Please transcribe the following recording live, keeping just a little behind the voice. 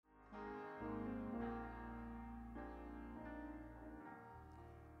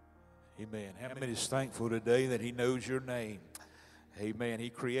Amen. How many is thankful today that he knows your name? Amen. He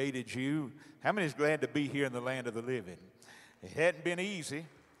created you. How many is glad to be here in the land of the living? It hadn't been easy.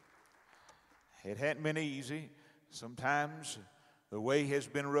 It hadn't been easy. Sometimes the way has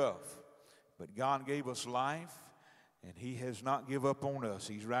been rough. But God gave us life, and he has not given up on us.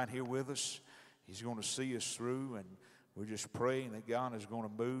 He's right here with us. He's going to see us through, and we're just praying that God is going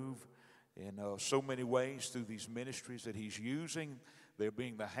to move in so many ways through these ministries that he's using. They're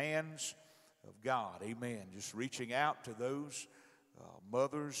being the hands of God. Amen. Just reaching out to those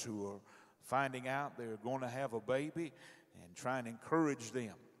mothers who are finding out they're going to have a baby and trying to encourage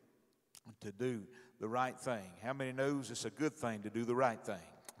them to do the right thing. How many knows it's a good thing to do the right thing?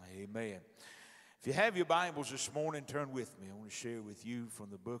 Amen. If you have your Bibles this morning, turn with me. I want to share with you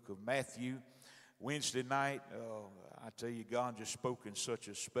from the book of Matthew. Wednesday night, I tell you, God just spoke in such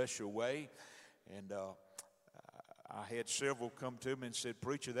a special way. And I had several come to me and said,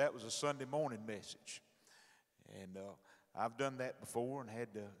 "Preacher, that was a Sunday morning message." And I've done that before and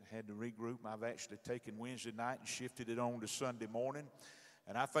had to regroup. I've actually taken Wednesday night and shifted it on to Sunday morning.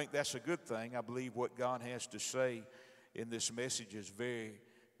 And I think that's a good thing. I believe what God has to say in this message is very,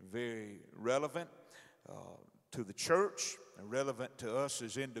 very relevant to the church and relevant to us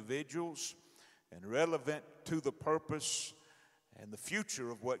as individuals and relevant to the purpose and the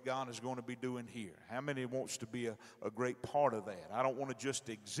future of what God is going to be doing here. How many wants to be a great part of that? I don't want to just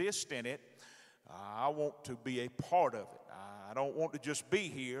exist in it. I want to be a part of it. I don't want to just be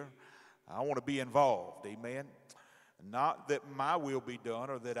here. I want to be involved. Amen. Not that my will be done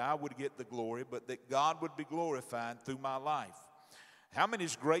or that I would get the glory, but that God would be glorified through my life. How many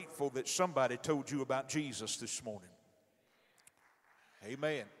is grateful that somebody told you about Jesus this morning?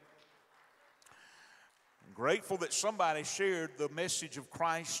 Amen. I'm grateful that somebody shared the message of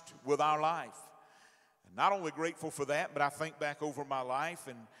Christ with our life. And not only grateful for that, but I think back over my life,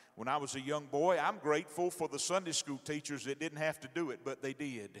 and when I was a young boy, I'm grateful for the Sunday school teachers that didn't have to do it, but they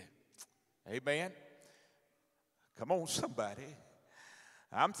did. Amen. Come on, somebody.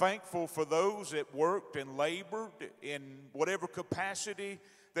 I'm thankful for those that worked and labored in whatever capacity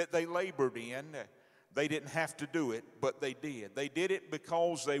that they labored in. They didn't have to do it, but they did. They did it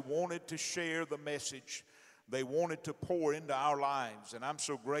because they wanted to share the message. They wanted to pour into our lives. And I'm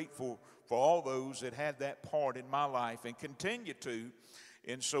so grateful for all those that had that part in my life and continue to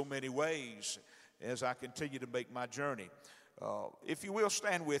in so many ways as I continue to make my journey. If you will,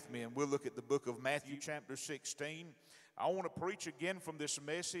 stand with me and we'll look at the book of Matthew chapter 16. I want to preach again from this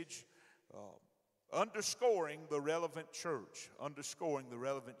message, underscoring the relevant church, underscoring the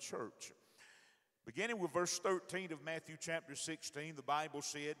relevant church. Beginning with verse 13 of Matthew chapter 16, the Bible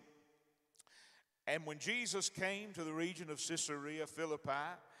said, "And when Jesus came to the region of Caesarea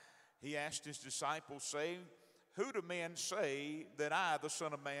Philippi, he asked his disciples, saying, 'Who do men say that I, the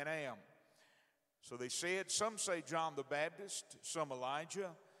Son of Man, am?' So they said, 'Some say John the Baptist, some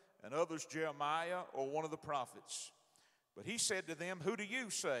Elijah, and others Jeremiah or one of the prophets.' But he said to them, 'Who do you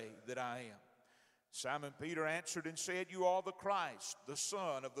say that I am?' Simon Peter answered and said, 'You are the Christ, the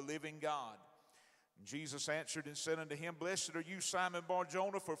Son of the living God.' And Jesus answered and said unto him, 'Blessed are you, Simon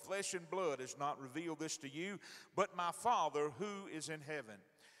Bar-Jonah, for flesh and blood has not revealed this to you, but my Father who is in heaven.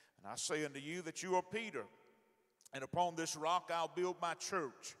 And I say unto you that you are Peter, and upon this rock I'll build my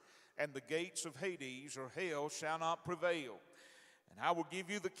church, and the gates of Hades or hell shall not prevail. And I will give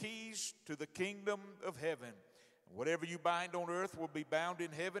you the keys to the kingdom of heaven. And whatever you bind on earth will be bound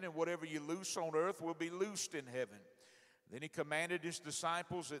in heaven, and whatever you loose on earth will be loosed in heaven.' Then he commanded his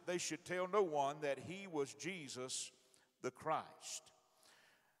disciples that they should tell no one that he was Jesus the Christ."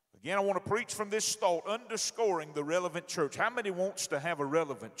 Again, I want to preach from this thought, underscoring the relevant church. How many wants to have a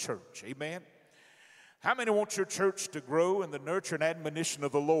relevant church? Amen. How many want your church to grow in the nurture and admonition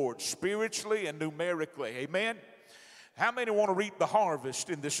of the Lord, spiritually and numerically? Amen. How many want to reap the harvest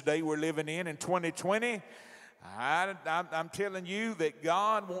in this day we're living in 2020? I'm telling you that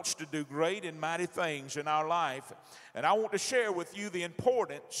God wants to do great and mighty things in our life. And I want to share with you the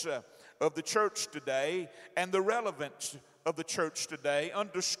importance of the church today and the relevance of the church today,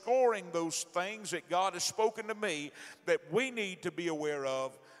 underscoring those things that God has spoken to me that we need to be aware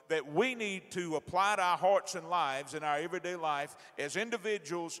of, that we need to apply to our hearts and lives in our everyday life as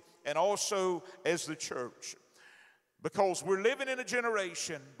individuals and also as the church. Because we're living in a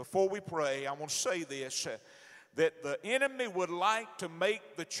generation, before we pray, I want to say this, that the enemy would like to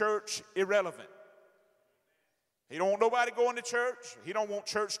make the church irrelevant. He don't want nobody going to church. He don't want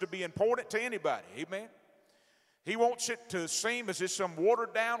church to be important to anybody. Amen. He wants it to seem as if some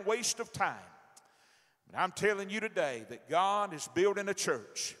watered down waste of time. But I'm telling you today that God is building a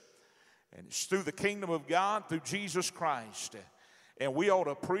church. And it's through the kingdom of God, through Jesus Christ. and we ought to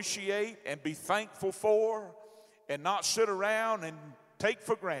appreciate and be thankful for, and not sit around and take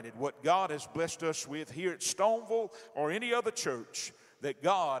for granted what God has blessed us with here at Stoneville or any other church that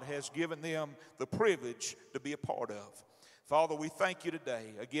God has given them the privilege to be a part of. Father, we thank you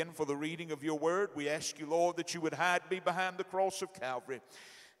today, again, for the reading of your word. We ask you, Lord, that you would hide me behind the cross of Calvary.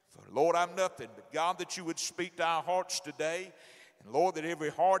 For, Lord, I'm nothing, but God, that you would speak to our hearts today. And, Lord, that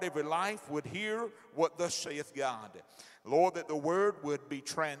every heart, every life would hear what thus saith God. Lord, that the word would be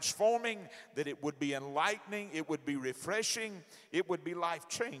transforming, that it would be enlightening, it would be refreshing, it would be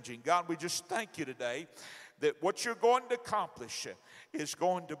life-changing. God, we just thank you today that what you're going to accomplish is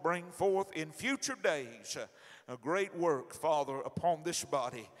going to bring forth in future days a great work, Father, upon this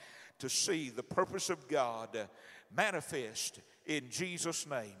body to see the purpose of God manifest in Jesus'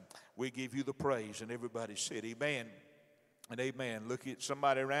 name. We give you the praise, and everybody said amen and amen. Look at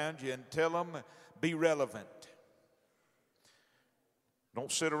somebody around you and tell them, be relevant.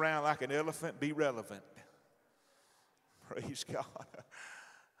 Don't sit around like an elephant, be relevant. Praise God.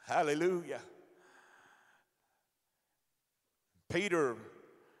 Hallelujah. Peter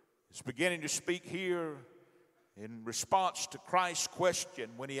is beginning to speak here in response to Christ's question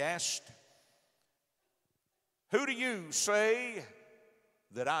when he asked, who do you say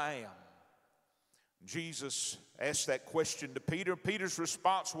that I am? Jesus asked that question to Peter. Peter's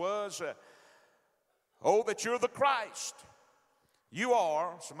response was, oh, that you're the Christ. You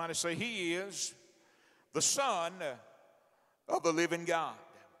are, somebody say he is, the Son of the living God.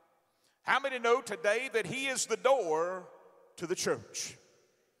 How many know today that he is the door to the church?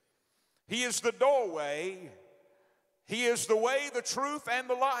 He is the doorway. He is the way, the truth, and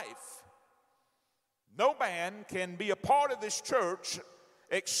the life. No man can be a part of this church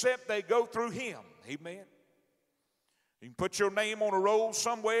except they go through him. Amen. You can put your name on a roll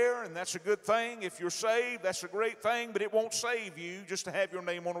somewhere, and that's a good thing. If you're saved, that's a great thing, but it won't save you just to have your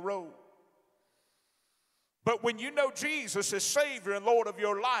name on a roll. But when you know Jesus as Savior and Lord of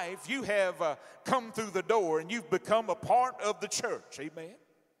your life, you have come through the door and you've become a part of the church. Amen.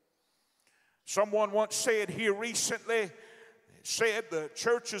 Someone once said here recently, said the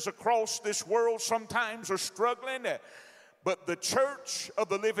churches across this world sometimes are struggling, but the church of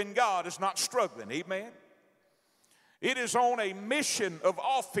the living God is not struggling. Amen. It is on a mission of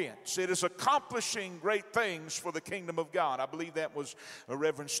offense. It is accomplishing great things for the kingdom of God. I believe that was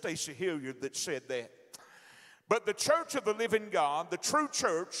Reverend Stacy Hilliard that said that. But the church of the living God, the true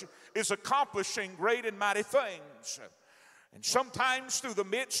church, is accomplishing great and mighty things. And sometimes through the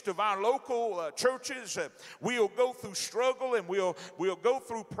midst of our local churches, we'll go through struggle and we'll go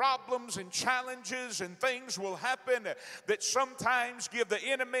through problems and challenges, and things will happen that sometimes give the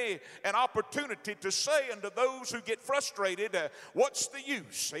enemy an opportunity to say unto those who get frustrated, what's the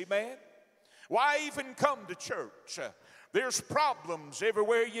use? Amen? Why even come to church? There's problems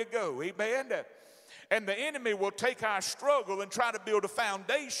everywhere you go. Amen? And the enemy will take our struggle and try to build a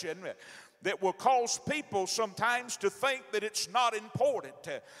foundation that will cause people sometimes to think that it's not important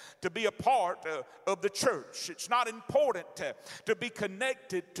to be a part of the church. It's not important to be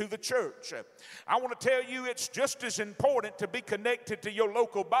connected to the church. I want to tell you, it's just as important to be connected to your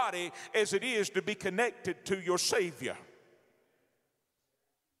local body as it is to be connected to your Savior.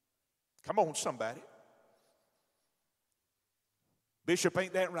 Come on, somebody. Bishop,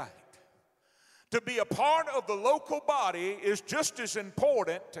 ain't that right? To be a part of the local body is just as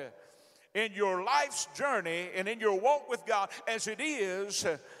important in your life's journey and in your walk with God as it is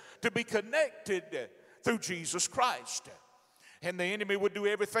to be connected through Jesus Christ. And the enemy would do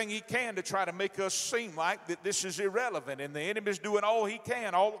everything he can to try to make us seem like that this is irrelevant. And the enemy's doing all he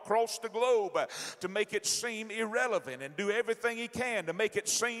can all across the globe to make it seem irrelevant, and do everything he can to make it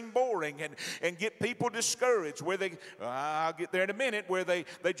seem boring and get people discouraged, where they, I'll get there in a minute, where they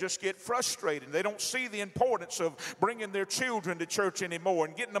just get frustrated. They don't see the importance of bringing their children to church anymore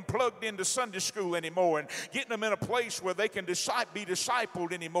and getting them plugged into Sunday school anymore and getting them in a place where they can be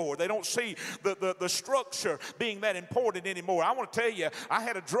discipled anymore. They don't see the structure being that important anymore. I want to tell you, I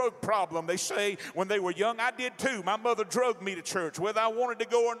had a drug problem. They say when they were young, I did too. My mother drugged me to church, whether I wanted to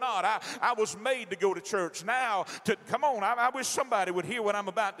go or not. I was made to go to church. Now, come on, I wish somebody would hear what I'm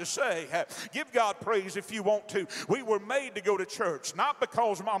about to say. Give God praise if you want to. We were made to go to church, not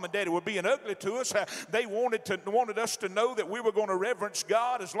because mom and daddy were being ugly to us. They wanted us to know that we were going to reverence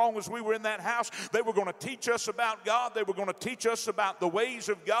God as long as we were in that house. They were going to teach us about God. They were going to teach us about the ways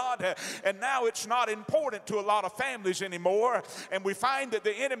of God. And now it's not important to a lot of families anymore more, and we find that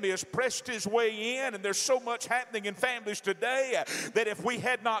the enemy has pressed his way in, and there's so much happening in families today that if we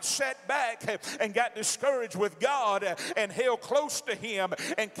had not sat back and got discouraged with God and held close to Him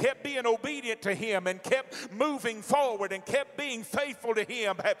and kept being obedient to Him and kept moving forward and kept being faithful to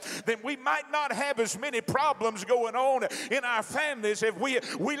Him, then we might not have as many problems going on in our families if we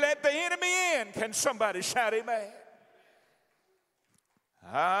let the enemy in. Can somebody shout amen?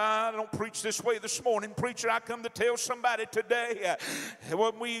 I don't preach this way this morning, preacher. I come to tell somebody today,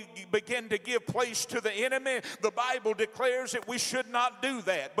 when we begin to give place to the enemy, the Bible declares that we should not do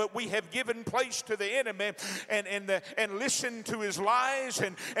that. But we have given place to the enemy and listened to his lies,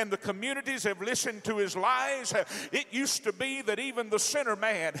 and the communities have listened to his lies. It used to be that even the sinner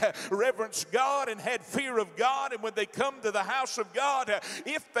man reverenced God and had fear of God, and when they come to the house of God,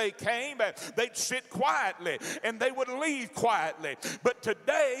 if they came, they'd sit quietly and they would leave quietly. But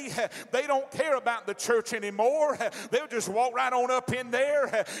today, they don't care about the church anymore. They'll just walk right on up in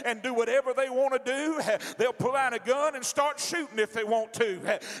there and do whatever they want to do. They'll pull out a gun and start shooting if they want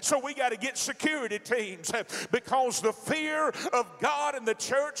to. So we got to get security teams because the fear of God in the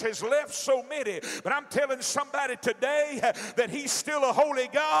church has left so many. But I'm telling somebody today that He's still a holy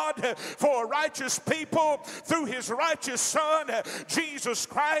God for a righteous people through His righteous Son, Jesus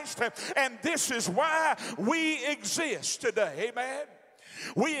Christ. And this is why we exist today. Amen.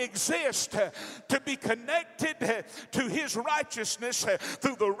 We exist to be connected to His righteousness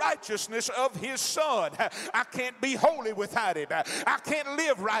through the righteousness of His Son. I can't be holy without Him. I can't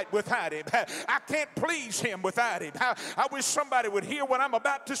live right without Him. I can't please Him without Him. I wish somebody would hear what I'm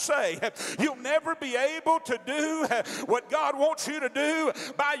about to say. You'll never be able to do what God wants you to do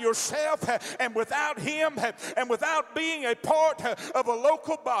by yourself and without Him and without being a part of a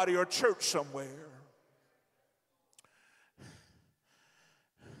local body or church somewhere.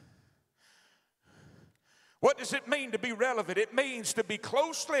 What does it mean to be relevant? It means to be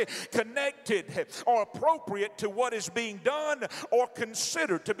closely connected or appropriate to what is being done or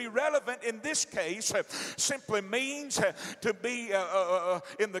considered. To be relevant in this case simply means to be,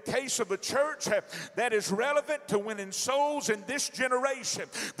 in the case of the church, that is relevant to winning souls in this generation.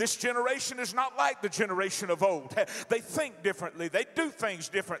 This generation is not like the generation of old. They think differently. They do things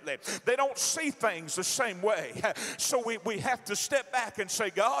differently. They don't see things the same way. So we have to step back and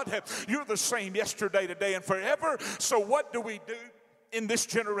say, God, you're the same yesterday, today, and forever. So what do we do in this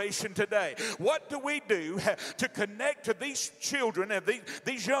generation today? What do we do to connect to these children and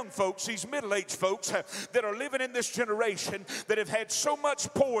these young folks, these middle-aged folks that are living in this generation that have had so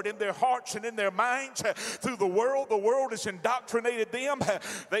much poured in their hearts and in their minds through the world? The world has indoctrinated them.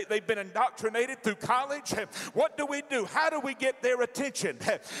 They've been indoctrinated through college. What do we do? How do we get their attention?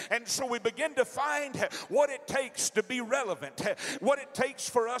 And so we begin to find what it takes to be relevant, what it takes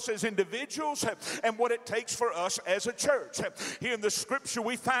for us as individuals, and what it takes for us as a church. Here in the Scripture,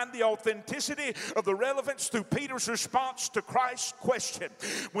 we find the authenticity of the relevance through Peter's response to Christ's question.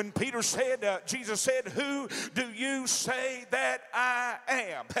 When Peter said, Jesus said, "Who do you say that I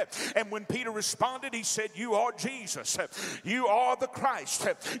am?" And when Peter responded, he said, "You are Jesus. You are the Christ.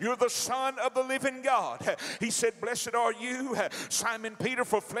 You're the Son of the living God." He said, "Blessed are you, Simon Peter,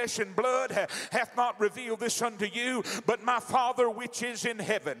 for flesh and blood hath not revealed this unto you, but my Father which is in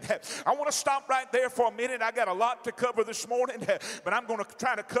heaven." I want to stop right there for a minute. I got a lot to cover this morning, but I'm going to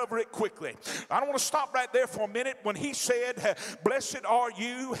try to cover it quickly. I don't want to stop right there for a minute when he said, "Blessed are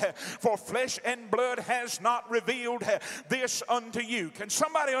you, for flesh and blood has not revealed this unto you." Can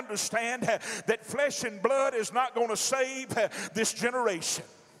somebody understand that flesh and blood is not going to save this generation?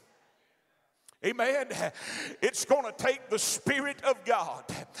 Amen. It's going to take the Spirit of God.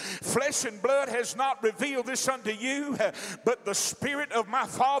 Flesh and blood has not revealed this unto you, but the Spirit of my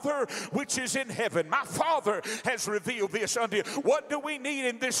Father which is in heaven. My Father has revealed this unto you. What do we need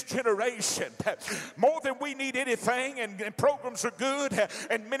in this generation? More than we need anything, and programs are good,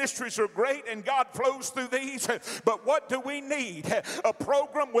 and ministries are great, and God flows through these. But what do we need? A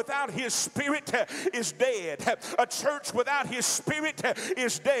program without His Spirit is dead. A church without His Spirit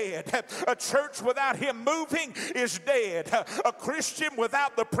is dead. A church without Him moving is dead. A Christian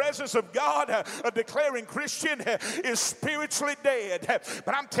without the presence of God, a declaring Christian, is spiritually dead.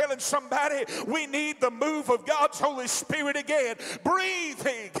 But I'm telling somebody, we need the move of God's Holy Spirit again,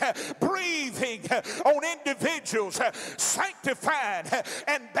 breathing on individuals, sanctifying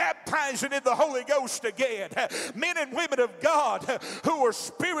and baptizing in the Holy Ghost again. Men and women of God who are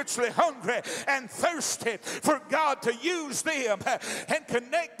spiritually hungry and thirsty for God to use them and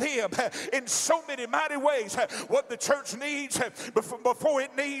connect them in so many mighty ways. What the church needs before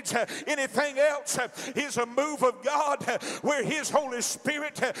it needs anything else is a move of God where His Holy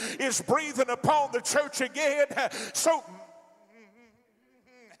Spirit is breathing upon the church again. So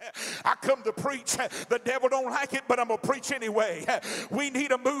I come to preach. The devil don't like it, but I'm going to preach anyway. We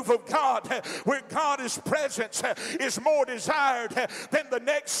need a move of God where God's presence is more desired than the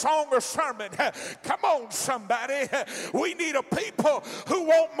next song or sermon. Come on, somebody. We need a people who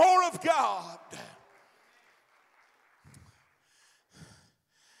want more of God.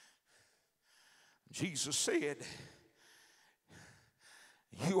 Jesus said,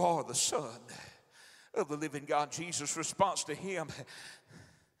 you are the Son of the living God. Jesus' response to him,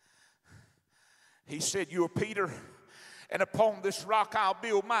 he said, you are Peter, and upon this rock I'll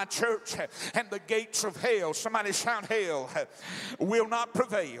build my church, and the gates of hell, somebody shout hell, will not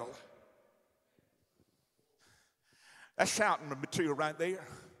prevail. That's shouting material right there.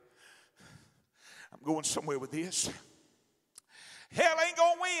 I'm going somewhere with this. Hell ain't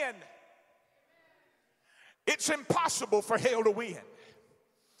going to win. It's impossible for hell to win.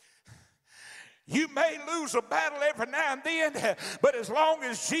 You may lose a battle every now and then, but as long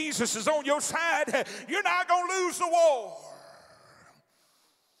as Jesus is on your side, you're not going to lose the war.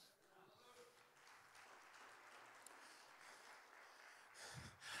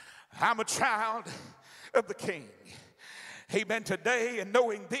 I'm a child of the King. Amen. Today, and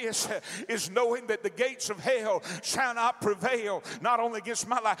knowing this is knowing that the gates of hell shall not prevail, not only against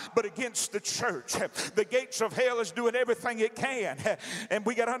my life, but against the church. The gates of hell is doing everything it can. And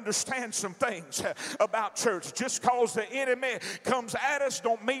we got to understand some things about church. Just because the enemy comes at us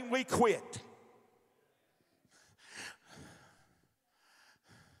don't mean we quit.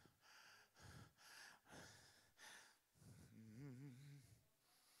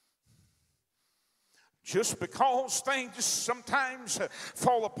 Just because things sometimes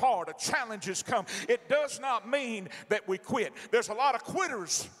fall apart or challenges come, it does not mean that we quit. There's a lot of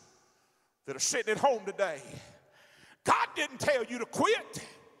quitters that are sitting at home today. God didn't tell you to quit.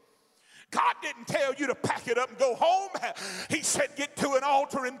 God didn't tell you to pack it up and go home. He said get to an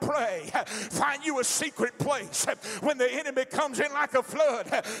altar and pray. Find you a secret place. When the enemy comes in like a flood,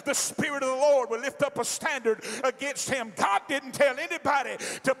 the Spirit of the Lord will lift up a standard against him. God didn't tell anybody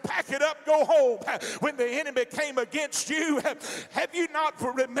to pack it up, go home. When the enemy came against you, have you not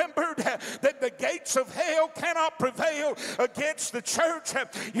remembered that the gates of hell cannot prevail against the church?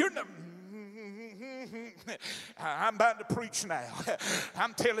 I'm about to preach now.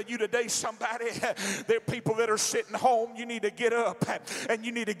 I'm telling you today, somebody, there are people that are sitting home. You need to get up and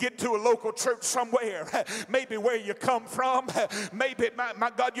you need to get to a local church somewhere. Maybe where you come from. Maybe,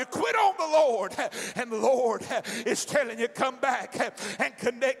 my God, you quit on the Lord. And the Lord is telling you, come back and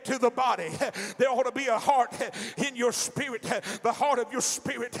connect to the body. There ought to be a heart in your spirit. The heart of your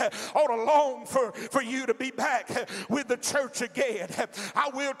spirit ought to long for you to be back with the church again. I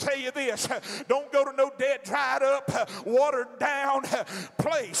will tell you this. Don't go to no dead, dried up, watered down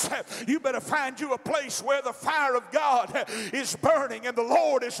place. You better find you a place where the fire of God is burning and the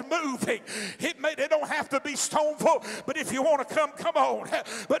Lord is moving. It don't have to be Stoneville, but if you want to come on.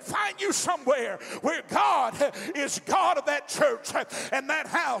 But find you somewhere where God is God of that church and that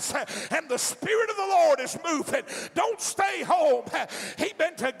house, and the Spirit of the Lord is moving. Don't stay home.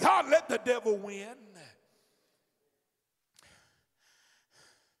 Amen to God. Let the devil win.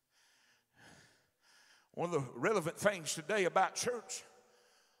 One of the relevant things today about church,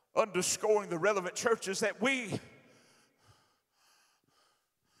 underscoring the relevant church, is that we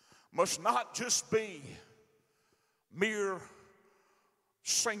must not just be mere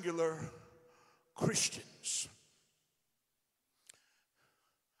singular Christians.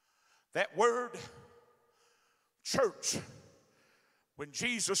 That word, church, when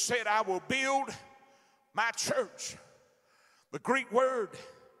Jesus said, I will build my church, the Greek word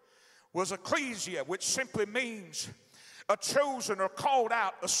was ecclesia, which simply means a chosen or called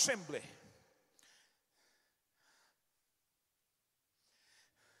out assembly.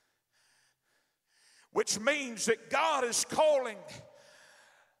 Which means that God is calling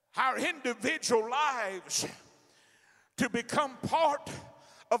our individual lives to become part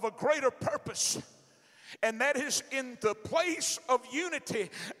of a greater purpose. And that is in the place of unity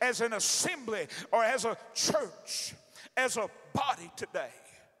as an assembly or as a church, as a body today.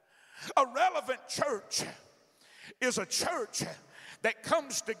 A relevant church is a church that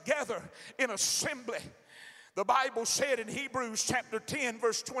comes together in assembly. The Bible said in Hebrews chapter 10,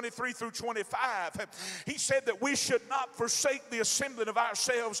 verse 23 through 25, he said that we should not forsake the assembling of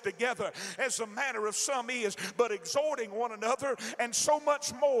ourselves together as the manner of some is, but exhorting one another, and so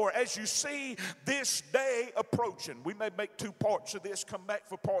much more as you see this day approaching. We may make two parts of this, come back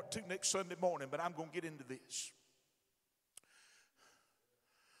for part 2 next Sunday morning, but I'm going to get into this.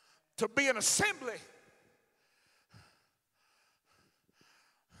 To be an assembly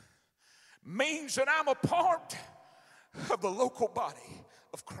means that I'm a part of the local body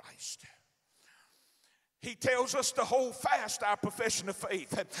of Christ. He tells us to hold fast our profession of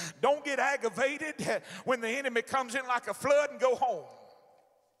faith. Don't get aggravated when the enemy comes in like a flood and go home.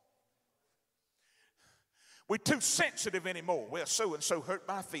 We're too sensitive anymore. Well, so-and-so hurt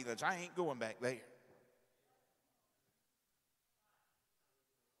my feelings. I ain't going back there.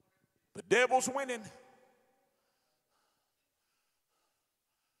 The devil's winning.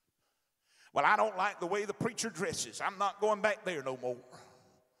 Well, I don't like the way the preacher dresses. I'm not going back there no more.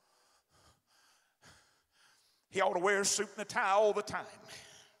 He ought to wear a suit and a tie all the time.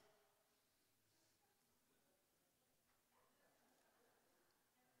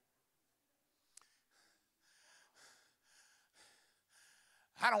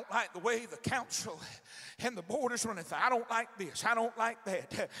 I don't like the way the council and the board is running. I don't like this. I don't like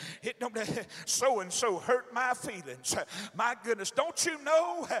that. So-and-so hurt my feelings. My goodness, don't you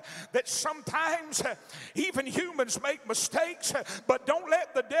know that sometimes even humans make mistakes, but don't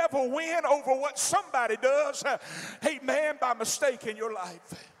let the devil win over what somebody does, amen, by mistake in your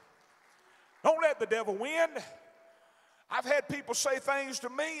life. Don't let the devil win. I've had people say things to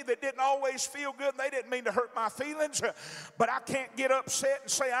me that didn't always feel good, and they didn't mean to hurt my feelings, but I can't get upset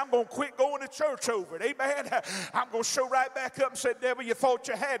and say I'm going to quit going to church over it, amen? I'm going to show right back up and say, devil, you thought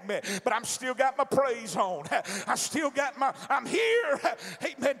you had me, but I'm still got my praise on. I still got I'm here,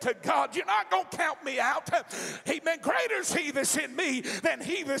 amen, to God. You're not going to count me out, amen. Greater is he that's in me than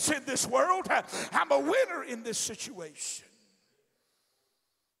he that's in this world. I'm a winner in this situation.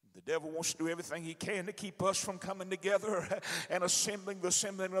 The devil wants to do everything he can to keep us from coming together and assembling. The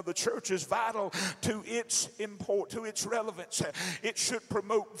assembling of the church is vital to its import, to its relevance. It should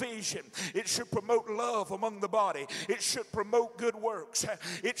promote vision. It should promote love among the body. It should promote good works.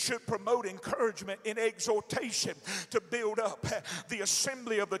 It should promote encouragement and exhortation to build up. The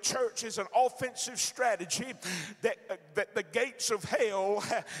assembly of the church is an offensive strategy that the gates of hell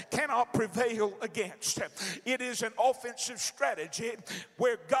cannot prevail against. It is an offensive strategy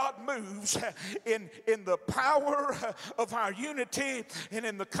where God moves in the power of our unity and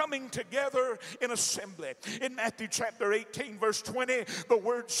in the coming together in assembly. In Matthew chapter 18 verse 20, the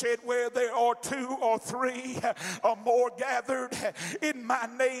word said, where there are 2 or 3 or more gathered in my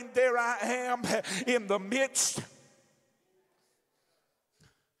name, there I am in the midst.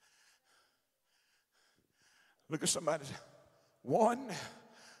 Look at somebody. 1,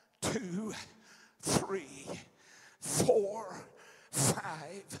 2, 3, 4,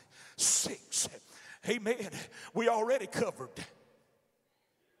 5, 6. Amen. We already covered.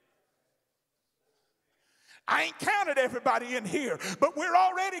 I ain't counted everybody in here, but we're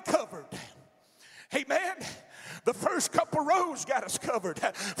already covered. Amen. The first couple rows got us covered.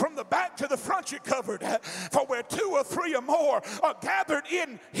 From the back to the front, you're covered. For where 2 or 3 or more are gathered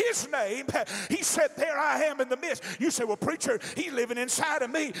in his name, he said, there I am in the midst. You say, well, preacher, he's living inside of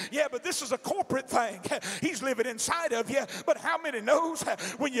me. Yeah, but this is a corporate thing. He's living inside of you. But how many knows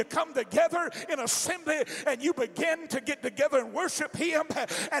when you come together in assembly and you begin to get together and worship him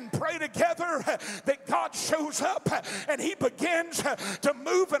and pray together, that God shows up and he begins to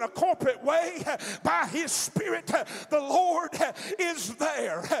move in a corporate way by his Spirit. The Lord is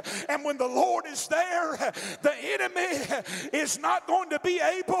there. And when the Lord is there, the enemy is not going to be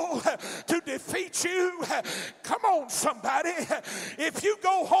able to defeat you. Come on, somebody. If you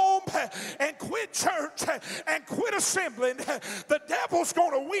go home and quit church and quit assembling, the devil's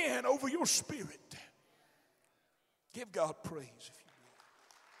going to win over your spirit. Give God praise if you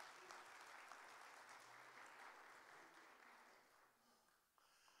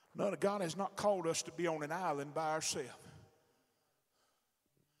will. None of God has not called us to be on an island by ourselves.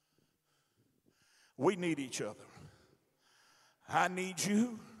 We need each other. I need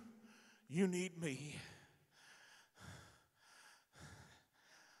you. You need me.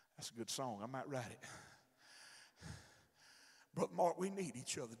 That's a good song. I might write it. Brother Mark, we need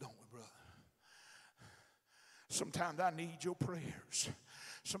each other, don't we, brother? Sometimes I need your prayers.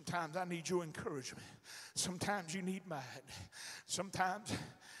 Sometimes I need your encouragement. Sometimes you need mine. Sometimes,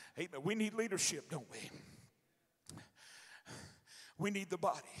 amen, we need leadership, don't we? We need the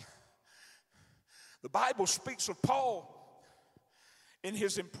body. The Bible speaks of Paul in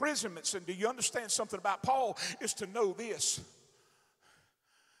his imprisonments. And do you understand something about Paul? Is to know this,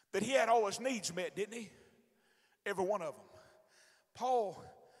 that he had all his needs met, didn't he? Every one of them. Paul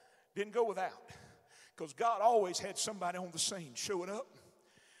didn't go without, because God always had somebody on the scene showing up.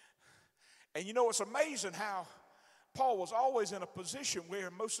 And you know, it's amazing how Paul was always in a position where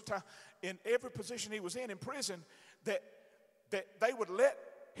most of the time, in every position he was in prison, that they would let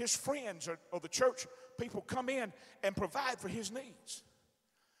his friends or the church people come in and provide for his needs.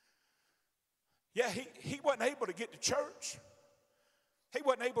 Yeah, he wasn't able to get to church. He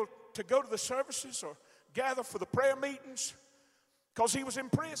wasn't able to go to the services or gather for the prayer meetings because he was in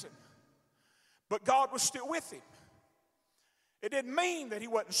prison. But God was still with him. It didn't mean that he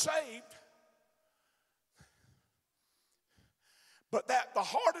wasn't saved. But that the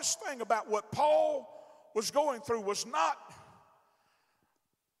hardest thing about what Paul was going through was not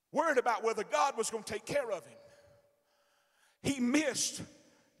worried about whether God was going to take care of him. He missed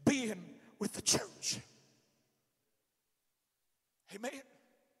being with the church. Amen.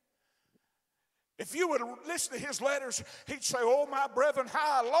 If you would listen to his letters, he'd say, "Oh, my brethren,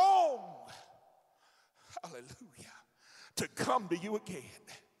 how long, hallelujah, to come to you again."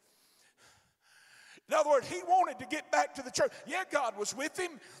 In other words, he wanted to get back to the church. Yeah, God was with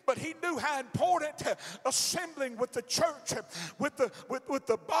him, but he knew how important assembling with the church, with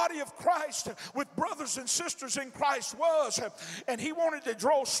the body of Christ, with brothers and sisters in Christ was. And he wanted to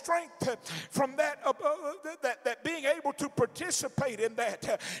draw strength from that being able to participate in that.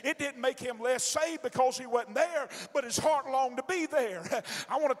 It didn't make him less saved because he wasn't there, but his heart longed to be there.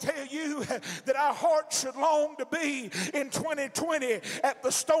 I want to tell you that our heart should long to be in 2020 at the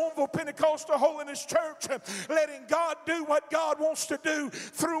Stoneville Pentecostal Holiness Church, letting God do what God wants to do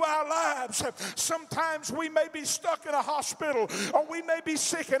through our lives. Sometimes we may be stuck in a hospital or we may be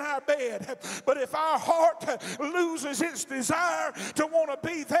sick in our bed, but if our heart loses its desire to want to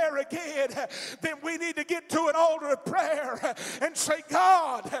be there again, then we need to get to an altar of prayer and say,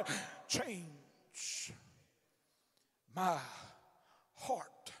 "God, change my heart."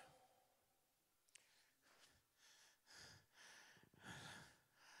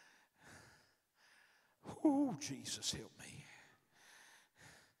 Oh, Jesus, help me.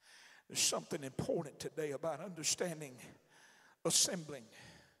 There's something important today about understanding assembling.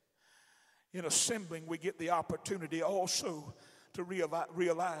 In assembling, we get the opportunity also to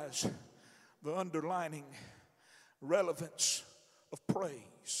realize the underlining relevance of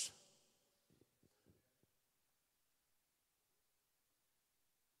praise.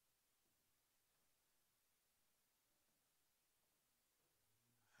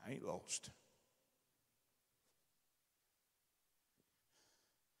 I ain't lost.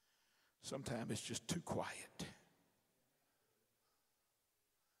 Sometimes it's just too quiet.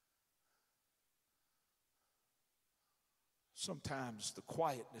 Sometimes the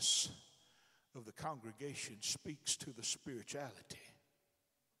quietness of the congregation speaks to the spirituality.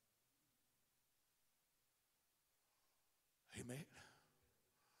 Amen.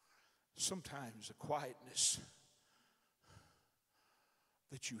 Sometimes the quietness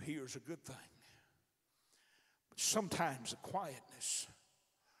that you hear is a good thing. But sometimes the quietness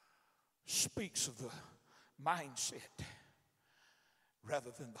speaks of the mindset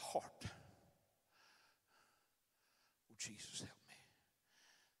rather than the heart. Oh, Jesus, help me.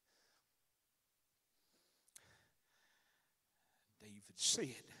 David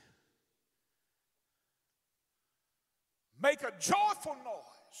said, "Make a joyful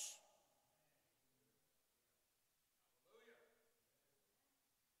noise."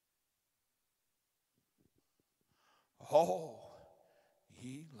 All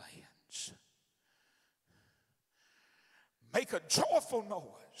ye lands. Make a joyful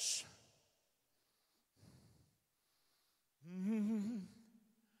noise.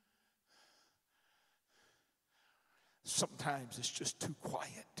 Sometimes it's just too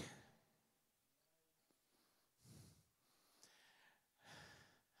quiet.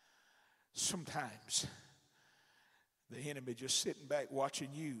 Sometimes the enemy just sitting back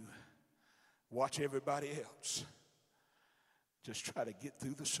watching you watch everybody else just try to get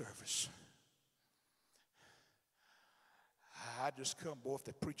through the service. I just come, boy, if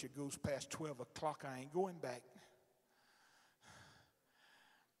the preacher goes past 12 o'clock, I ain't going back.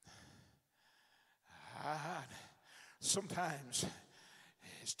 Sometimes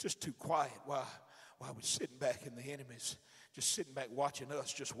it's just too quiet while we're sitting back and the enemy's just sitting back watching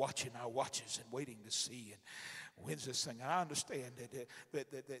us, just watching our watches and waiting to see. And when's this thing? I understand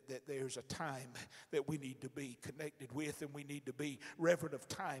that there's a time that we need to be connected with and we need to be reverent of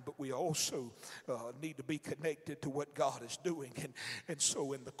time, but we also need to be connected to what God is doing. And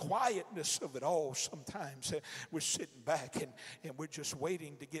so in the quietness of it all, sometimes we're sitting back and we're just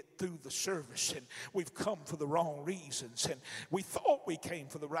waiting to get through the service, and we've come for the wrong reasons. And we thought we came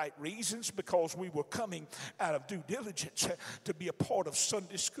for the right reasons because we were coming out of due diligence to be a part of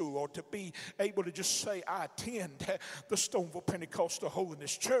Sunday school or to be able to just say, I attend the Stoneville Pentecostal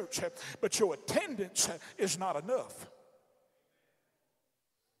Holiness Church, but your attendance is not enough.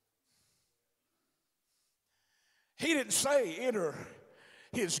 He didn't say enter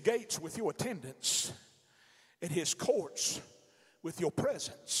his gates with your attendance and his courts with your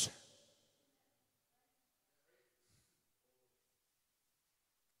presence.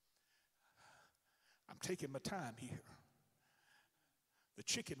 taking my time here. The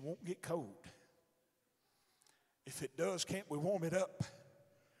chicken won't get cold. If it does, can't we warm it up?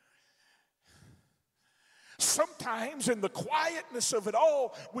 Sometimes in the quietness of it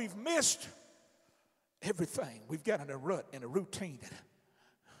all, we've missed everything. We've got in a rut, in a routine.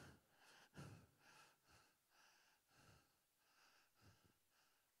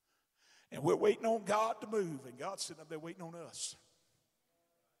 And we're waiting on God to move, and God's sitting up there waiting on us.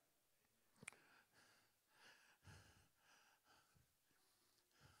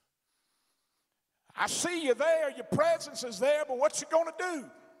 I see you there, your presence is there, but what you going to do?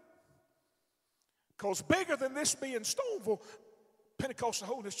 Because bigger than this being Stoneville Pentecostal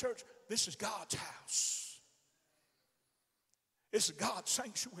Holiness Church, this is God's house. This is God's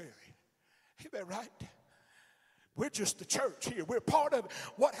sanctuary. Ain't that right? We're just the church here. We're part of it.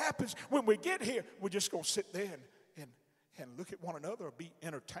 What happens when we get here? We're just going to sit there and look at one another or be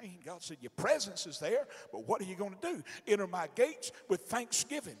entertained. God said, your presence is there, but what are you going to do? Enter my gates with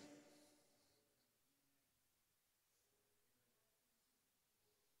thanksgiving.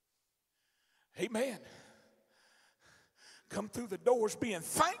 Amen. Come through the doors being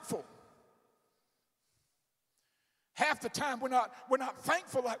thankful. Half the time we're not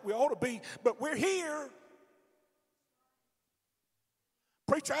thankful like we ought to be, but we're here.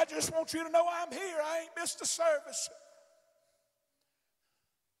 Preacher, I just want you to know I'm here. I ain't missed a service.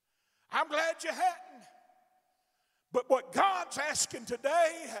 I'm glad you hadn't. But what God's asking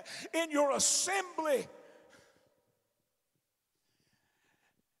today in your assembly,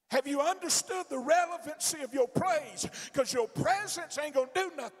 have you understood the relevancy of your praise? Because your presence ain't going to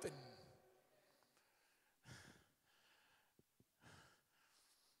do nothing.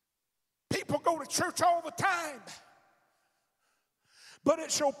 People go to church all the time, but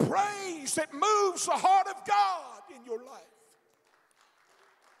it's your praise that moves the heart of God in your life.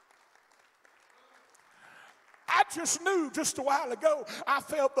 I just knew just a while ago, I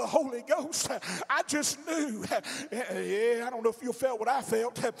felt the Holy Ghost. I just knew, I don't know if you felt what I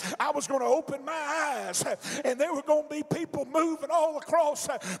felt. I was going to open my eyes, and there were going to be people moving all across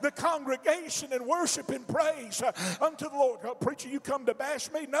the congregation and worship and praise unto the Lord. Oh, preacher, you come to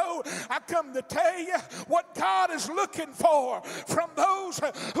bash me? No, I come to tell you what God is looking for from those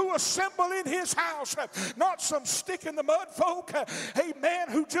who assemble in his house. Not some stick in the mud folk, amen,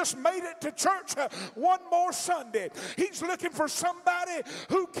 who just made it to church one more Sunday. He's looking for somebody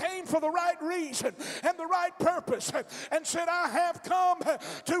who came for the right reason and the right purpose and said, I have come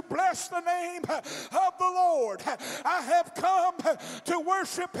to bless the name of the Lord. I have come to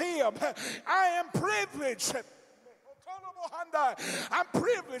worship him. I am privileged. I'm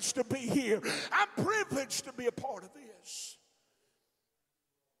privileged to be here. I'm privileged to be a part of this.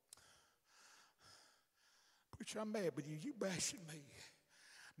 Preacher, I'm mad with you. You bashing me.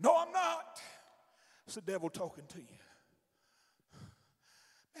 No, I'm not. It's the devil talking to you.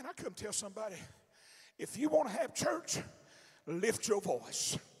 Man, I come tell somebody, if you want to have church, lift your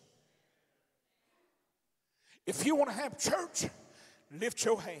voice. If you want to have church, lift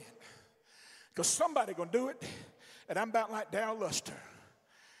your hand. Because somebody going to do it, and I'm about like Darrell Luster.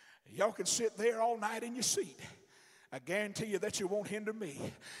 Y'all can sit there all night in your seat. I guarantee you that you won't hinder me,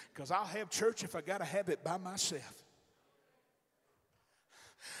 because I'll have church if I got to have it by myself.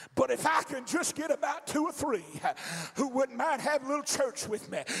 But if I can just get about 2 or 3 who wouldn't mind having a little church with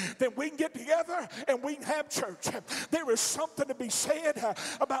me, then we can get together and we can have church. There is something to be said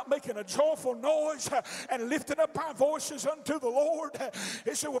about making a joyful noise and lifting up our voices unto the Lord.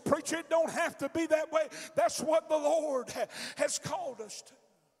 He said, well, preacher, it don't have to be that way. That's what the Lord has called us to.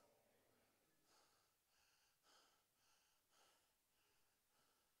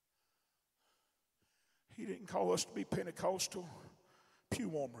 He didn't call us to be Pentecostal pew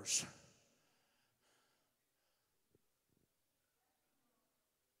warmers.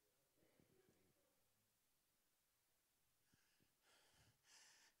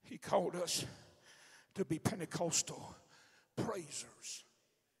 He called us to be Pentecostal praisers.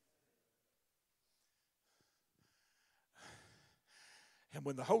 And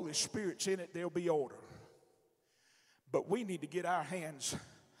when the Holy Spirit's in it, there'll be order. But we need to get our hands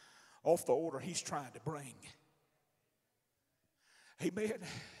off the order he's trying to bring. Amen.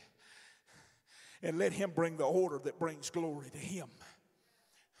 And let him bring the order that brings glory to him.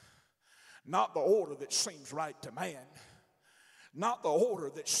 Not the order that seems right to man. Not the order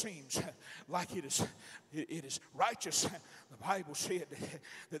that seems like it is righteous. The Bible said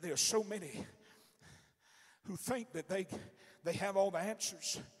that there are so many who think that they have all the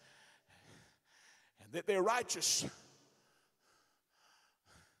answers and that they're righteous.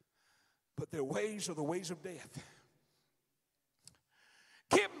 But their ways are the ways of death.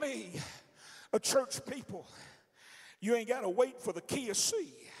 Give me A church people, you ain't got to wait for the Kia C.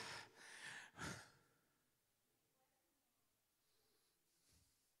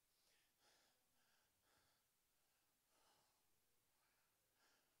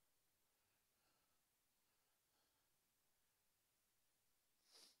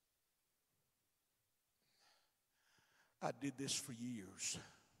 I did this for years.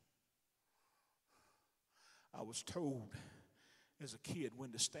 I was told as a kid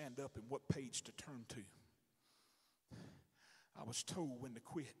when to stand up and what page to turn to. I was told when to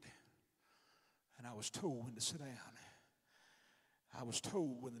quit. And I was told when to sit down. I was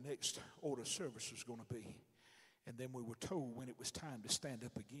told when the next order of service was going to be. And then we were told when it was time to stand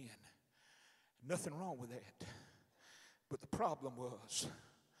up again. Nothing wrong with that. But the problem was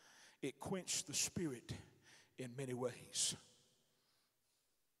it quenched the spirit in many ways.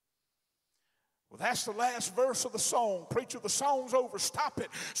 Well, that's the last verse of the song. Preacher, the song's over. Stop it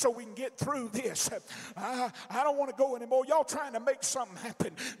so we can get through this. I don't want to go anymore. Y'all trying to make something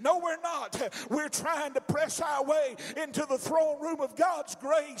happen. No, we're not. We're trying to press our way into the throne room of God's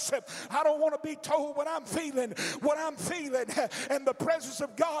grace. I don't want to be told what I'm feeling, and the presence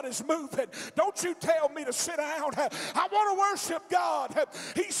of God is moving. Don't you tell me to sit down. I want to worship God.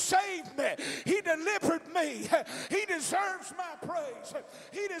 He saved me. He delivered me. He deserves my praise.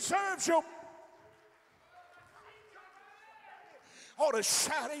 He deserves your ought to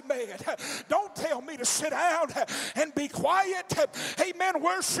shout amen. Don't tell me to sit down and be quiet. Amen.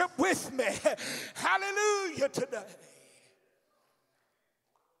 Worship with me. Hallelujah today.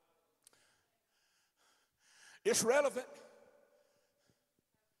 It's relevant.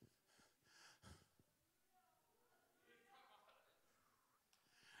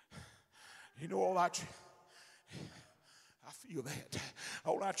 You know, all our I feel that.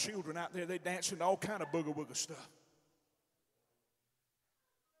 All our children out there, they dancing all kind of booger wooger stuff.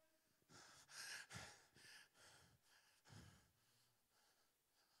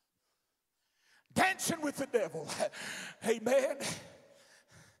 Dancing with the devil. Amen.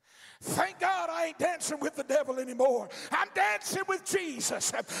 Thank God I ain't dancing with the devil anymore. I'm dancing with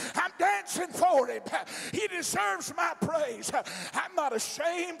Jesus. I'm dancing for him. He deserves my praise. I'm not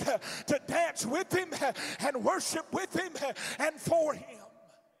ashamed to dance with him and worship with him and for him.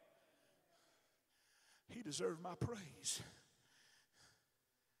 He deserves my praise.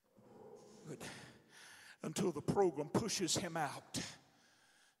 But until the program pushes him out,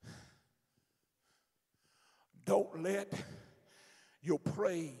 don't let your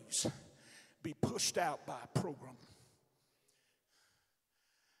praise be pushed out by a program.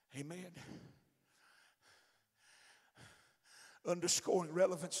 Amen. Underscoring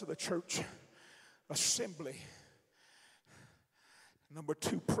relevance of the church assembly. Number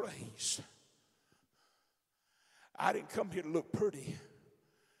 2, praise. I didn't come here to look pretty.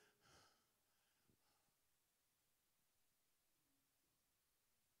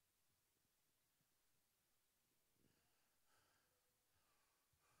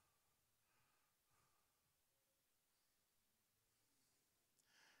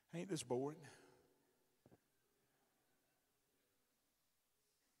 Ain't this boring?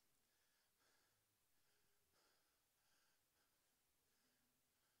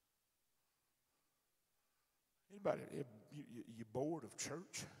 Anybody, you bored of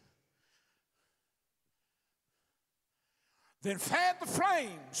church? Then fan the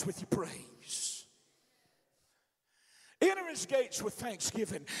flames with your praise. Enter his gates with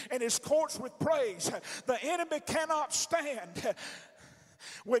thanksgiving and his courts with praise. The enemy cannot stand.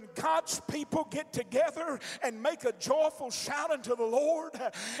 When God's people get together and make a joyful shout unto the Lord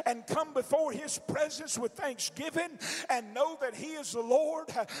and come before his presence with thanksgiving and know that he is the Lord,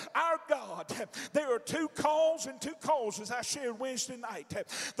 our God. There are 2 calls and 2 causes I shared Wednesday night.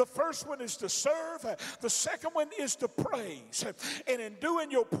 The first one is to serve. The second one is to praise. And in doing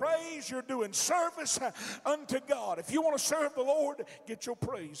your praise, you're doing service unto God. If you want to serve the Lord, get your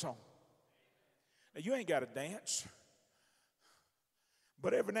praise on. Now, you ain't got to dance.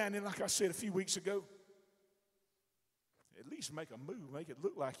 But every now and then, like I said a few weeks ago, at least make a move. Make it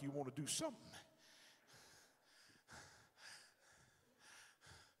look like you want to do something.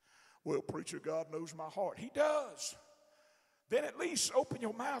 Well, preacher, God knows my heart. He does. Then at least open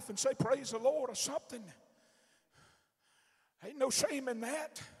your mouth and say, praise the Lord or something. Ain't no shame in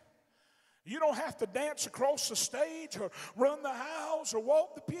that. You don't have to dance across the stage or run the aisles or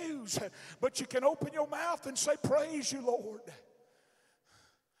walk the pews. But you can open your mouth and say, praise you, Lord.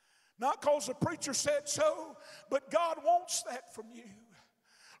 Not because the preacher said so, but God wants that from you.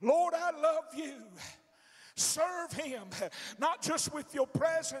 Lord, I love you. Serve him, not just with your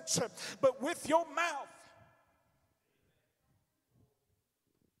presence, but with your mouth.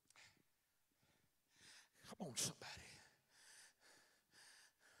 Come on, somebody.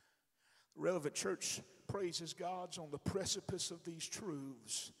 The Relevant Church praises God's on the precipice of these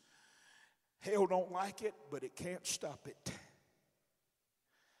truths. Hell don't like it, but it can't stop it.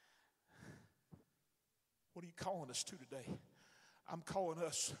 What are you calling us to today? I'm calling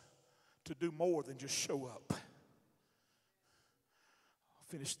us to do more than just show up. I'll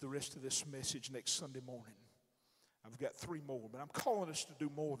finish the rest of this message next Sunday morning. I've got 3 more, but I'm calling us to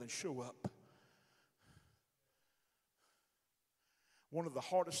do more than show up. One of the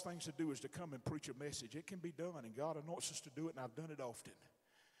hardest things to do is to come and preach a message. It can be done, and God anoints us to do it, and I've done it often.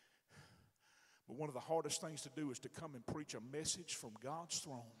 But one of the hardest things to do is to come and preach a message from God's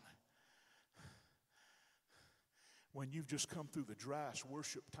throne when you've just come through the driest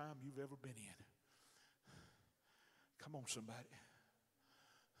worship time you've ever been in. Come on, somebody.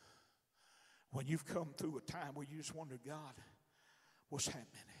 When you've come through a time where you just wonder, God, what's happening?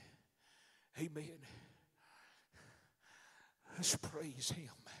 Amen. Let's praise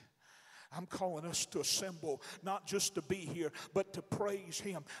Him. I'm calling us to assemble, not just to be here, but to praise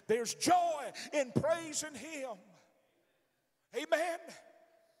Him. There's joy in praising Him. Amen.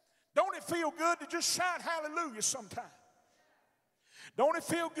 Don't it feel good to just shout hallelujah sometimes? Don't it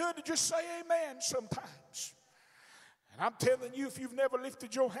feel good to just say amen sometimes? And I'm telling you, if you've never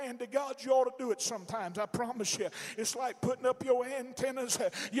lifted your hand to God, you ought to do it sometimes. I promise you. It's like putting up your antennas.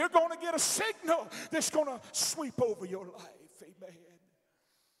 You're going to get a signal that's going to sweep over your life. Amen.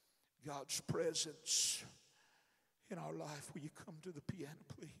 God's presence in our life. Will you come to the piano,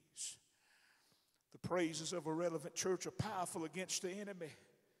 please? The praises of a relevant church are powerful against the enemy.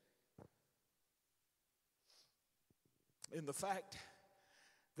 In the fact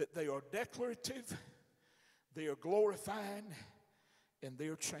that they are declarative, they are glorifying, and they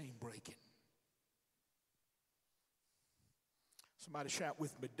are chain breaking. Somebody shout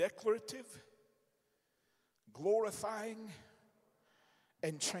with me: declarative, glorifying,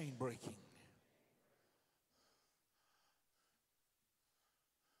 and chain breaking.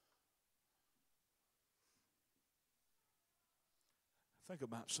 Think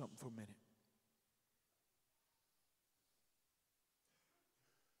about something for a minute.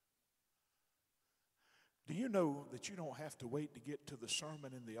 Do you know that you don't have to wait to get to the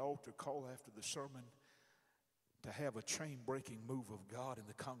sermon in the altar call after the sermon to have a chain-breaking move of God in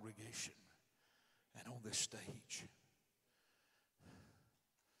the congregation and on this stage?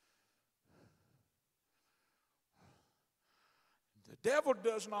 The devil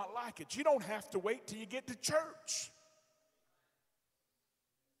does not like it. You don't have to wait till you get to church.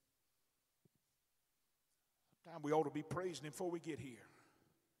 Sometimes we ought to be praising Him before we get here.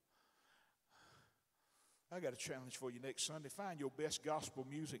 I got a challenge for you next Sunday. Find your best gospel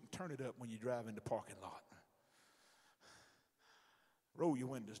music and turn it up when you drive in the parking lot. Roll your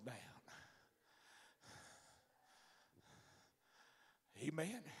windows down.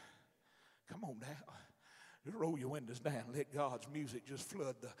 Amen. Come on now. Just roll your windows down. Let God's music just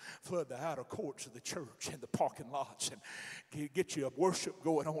flood the outer courts of the church and the parking lots, and get your worship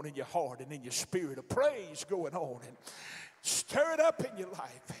going on in your heart and in your spirit of praise going on, and stir it up in your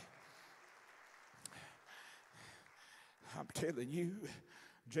life. I'm telling you,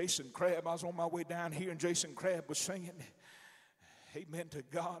 Jason Crabb, I was on my way down here, and Jason Crabb was singing, amen to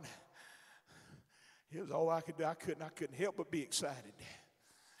God. It was all I could do. I couldn't help but be excited.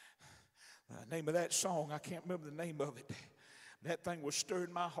 The name of that song, I can't remember the name of it. That thing was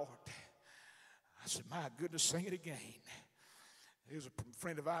stirring my heart. I said, my goodness, sing it again. There was a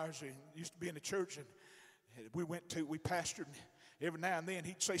friend of ours who used to be in the church, and we pastored, and every now and then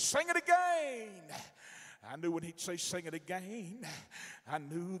he'd say, sing it again. I knew when he'd say sing it again, I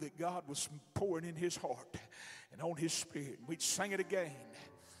knew that God was pouring in his heart and on his spirit. We'd sing it again.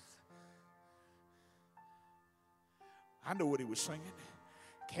 I know what he was singing.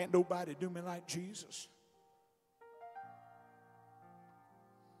 Can't nobody do me like Jesus.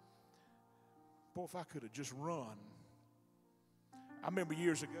 Boy, if I could have just run. I remember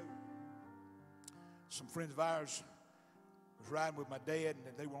years ago, some friends of ours was riding with my dad,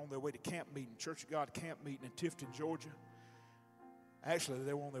 and they were on their way to camp meeting, Church of God camp meeting in Tifton, Georgia. Actually,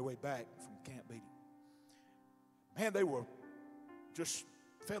 they were on their way back from camp meeting. Man, they were just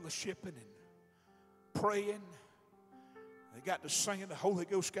fellowshipping and praying. They got to singing. The Holy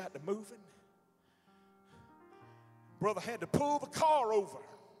Ghost got to moving. Brother had to pull the car over.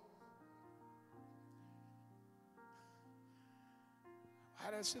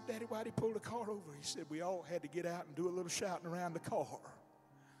 I said, Daddy, why'd he pull the car over? He said, we all had to get out and do a little shouting around the car. I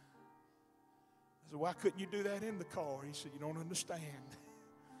said, why couldn't you do that in the car? He said, you don't understand.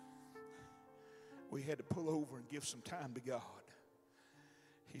 We had to pull over and give some time to God.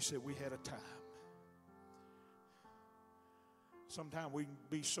 He said, we had a time. Sometimes we can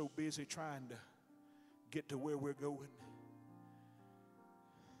be so busy trying to get to where we're going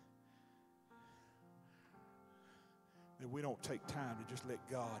that we don't take time to just let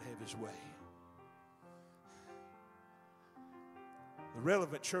God have His way. The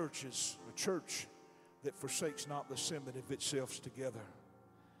relevant church is a church that forsakes not the assembling of itself together.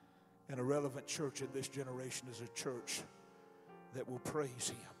 And a relevant church in this generation is a church that will praise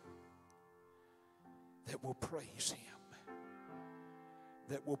Him. That will praise Him.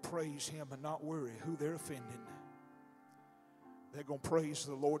 That will praise Him and not worry who they're offending. They're going to praise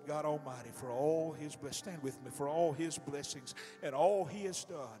the Lord God Almighty for all His blessings. Stand with me. For all His blessings and all He has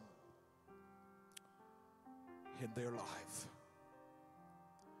done in their life.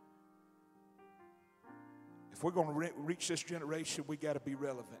 If we're going to reach this generation, we got to be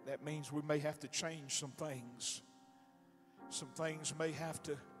relevant. That means we may have to change some things. Some things may have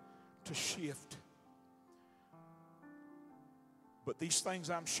to shift. But these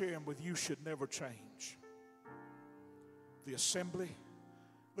things I'm sharing with you should never change. The assembly.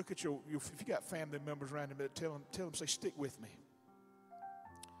 Look at if you got family members around them, tell them, say, stick with me.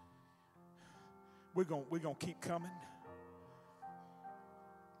 We're going to keep coming.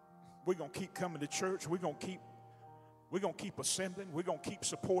 We're going to keep coming to church. We're going to keep assembling. We're going to keep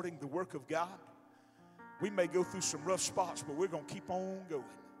supporting the work of God. We may go through some rough spots, but we're going to keep on going.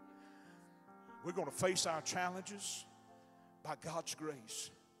 We're going to face our challenges by God's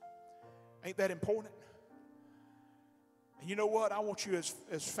grace. Ain't that important? And you know what? I want you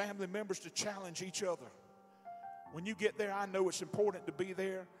as family members to challenge each other. When you get there, I know it's important to be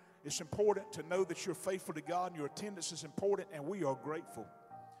there. It's important to know that you're faithful to God and your attendance is important, and we are grateful.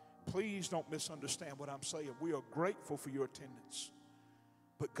 Please don't misunderstand what I'm saying. We are grateful for your attendance.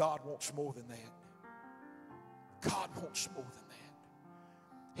 But God wants more than that. God wants more than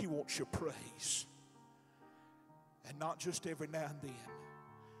that. He wants your praise. And not just every now and then.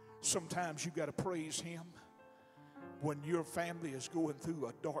 Sometimes you got to praise Him when your family is going through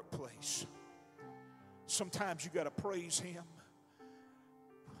a dark place. Sometimes you got to praise Him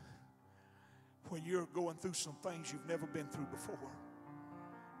when you're going through some things you've never been through before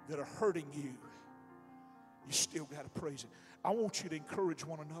that are hurting you. You still got to praise Him. I want you to encourage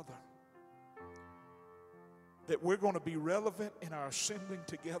one another that we're going to be relevant in our assembling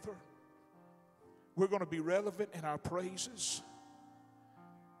together. We're going to be relevant in our praises.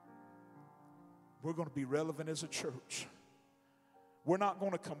 We're going to be relevant as a church. We're not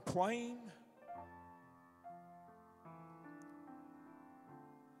going to complain.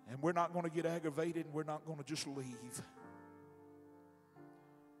 And we're not going to get aggravated, and we're not going to just leave.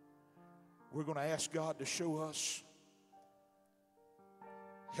 We're going to ask God to show us,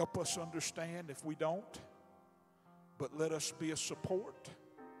 help us understand if we don't, but let us be a support.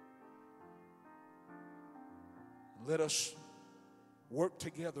 Let us work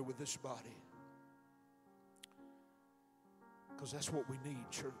together with this body. Because that's what we need,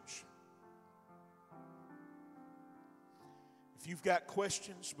 church. If you've got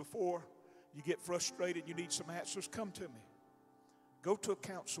questions before you get frustrated, you need some answers, come to me. Go to a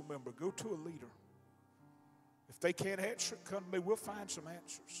council member. Go to a leader. If they can't answer, come to me. We'll find some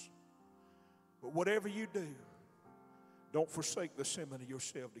answers. But whatever you do, don't forsake the assembling of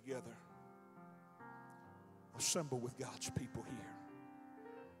yourself together. Assemble with God's people here.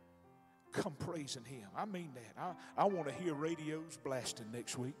 Come praising Him. I mean that. I want to hear radios blasting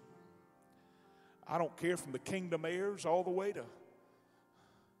next week. I don't care from the Kingdom Heirs all the way to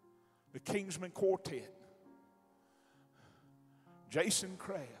the Kingsman Quartet. Jason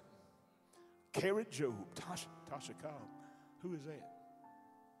Crabb. Carrie Job. Tasha Cobb. Who is that?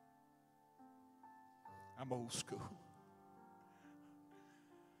 I'm old school.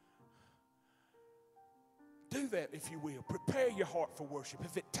 Do that if you will. Prepare your heart for worship.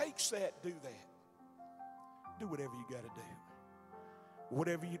 If it takes that, do that. Do whatever you got to do.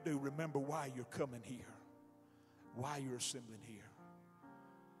 Whatever you do, remember why you're coming here. Why you're assembling here.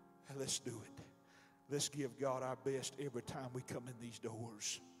 And let's do it. Let's give God our best every time we come in these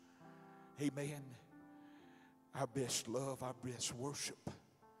doors. Amen. Our best love, our best worship.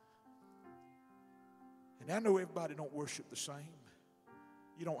 And I know everybody don't worship the same.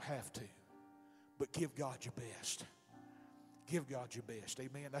 You don't have to. But give God your best. Give God your best.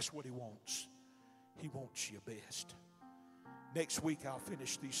 Amen. That's what He wants. He wants your best. Next week I'll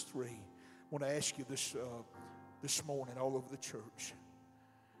finish these three. I want to ask you this morning all over the church.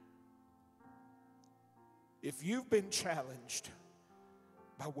 If you've been challenged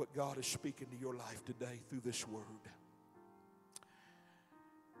by what God is speaking to your life today through this word,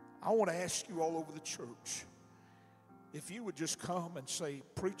 I want to ask you all over the church, if you would just come and say,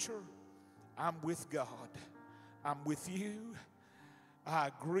 preacher, I'm with God. I'm with you. I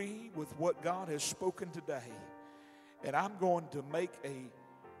agree with what God has spoken today, and I'm going to make a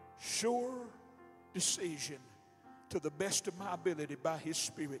sure decision to the best of my ability by His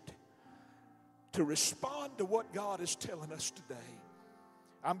Spirit to respond to what God is telling us today.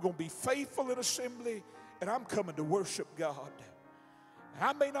 I'm going to be faithful in assembly, and I'm coming to worship God. And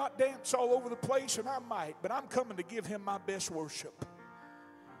I may not dance all over the place, and I might, but I'm coming to give Him my best worship.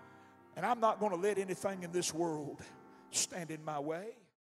 And I'm not going to let anything in this world stand in my way.